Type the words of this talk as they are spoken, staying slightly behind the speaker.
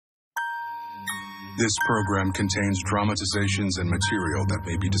This program contains dramatizations and material that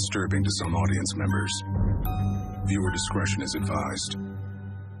may be disturbing to some audience members. Viewer discretion is advised.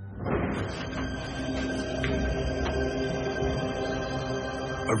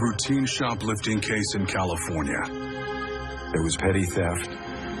 A routine shoplifting case in California. It was petty theft,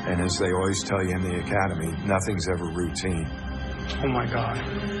 and as they always tell you in the academy, nothing's ever routine. Oh my God.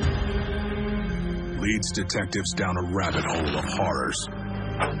 Leads detectives down a rabbit hole of horrors.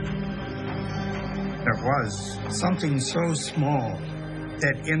 There was something so small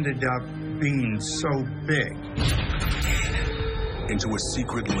that ended up being so big. Into a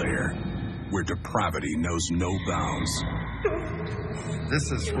secret lair where depravity knows no bounds.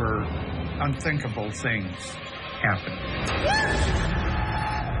 This is where unthinkable things happen.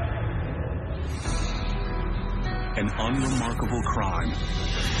 An unremarkable crime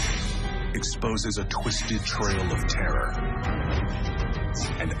exposes a twisted trail of terror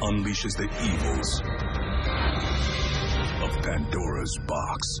and unleashes the evils of Pandora's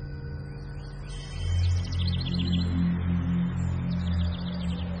box.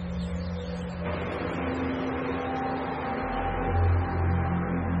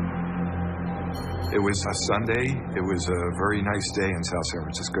 It was a Sunday. It was a very nice day in South San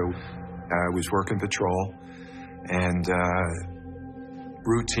Francisco. I was working patrol, and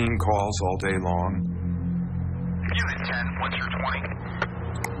routine calls all day long. Unit 10, what's your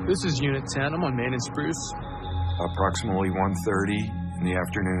 20? This is Unit 10. I'm on Main and Spruce. Approximately 1:30 in the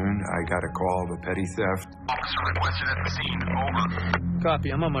afternoon, I got a call of a petty theft. Officer requested at the scene. Over.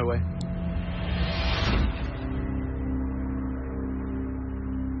 Copy. I'm on my way.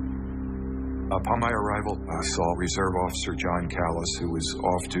 Upon my arrival, I saw Reserve Officer John Callis, who was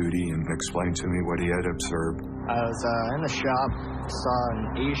off duty, and explained to me what he had observed. I was in the shop, saw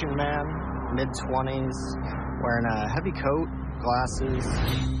an Asian man, mid-20s, wearing a heavy coat, glasses.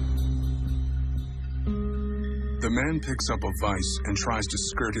 The man picks up a vice and tries to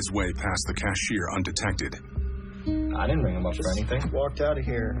skirt his way past the cashier undetected. I didn't ring him up for anything. Walked out of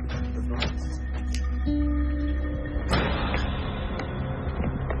here.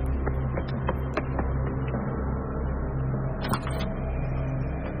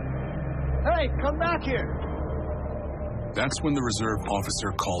 Hey, come back here! That's when the reserve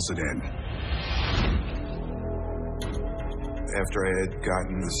officer calls it in. After I had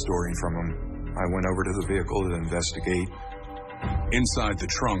gotten the story from him, I went over to the vehicle to investigate. Inside the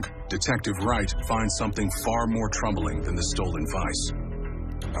trunk, Detective Wright finds something far more troubling than the stolen vice.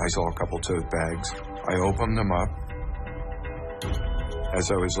 I saw a couple tote bags. I opened them up. As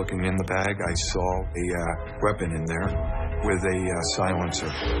I was looking in the bag, I saw a weapon in there with a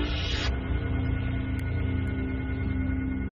silencer.